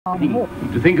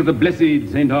To think of the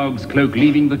blessed St. Aug's cloak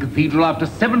leaving the cathedral after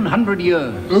 700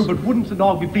 years. Oh, but wouldn't St.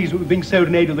 Aug be pleased with being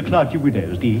serenade of the clergy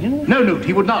widows, Dean? No,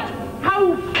 he would not.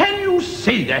 How can you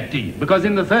say that, Dean? Because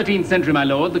in the 13th century, my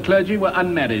lord, the clergy were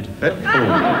unmarried. I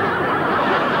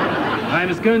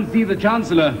must go and see the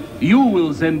Chancellor. You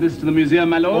will send this to the museum,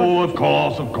 my lord? Oh, of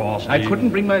course, I couldn't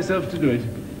bring myself to do it.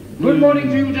 Good morning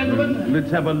to you, gentlemen.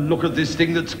 Let's have a look at this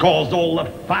thing that's caused all the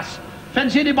fuss.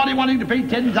 Fancy anybody wanting to pay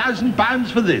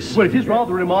 £10,000 for this? Well, it is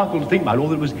rather remarkable to think, my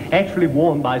lord, that it was actually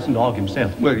worn by St. Aug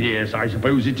himself. Well, yes, I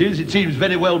suppose it is. It seems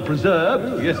very well preserved.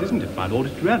 Oh, yes, isn't it, my lord?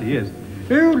 It really is.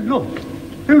 Oh, look.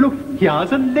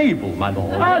 Here's a label, my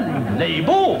lord. A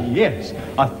label? Yes,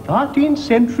 a 13th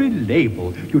century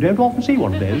label. You don't often see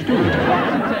one of those, do you? What's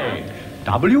it say?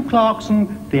 W. Clarkson,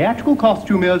 theatrical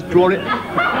costumers, drawing...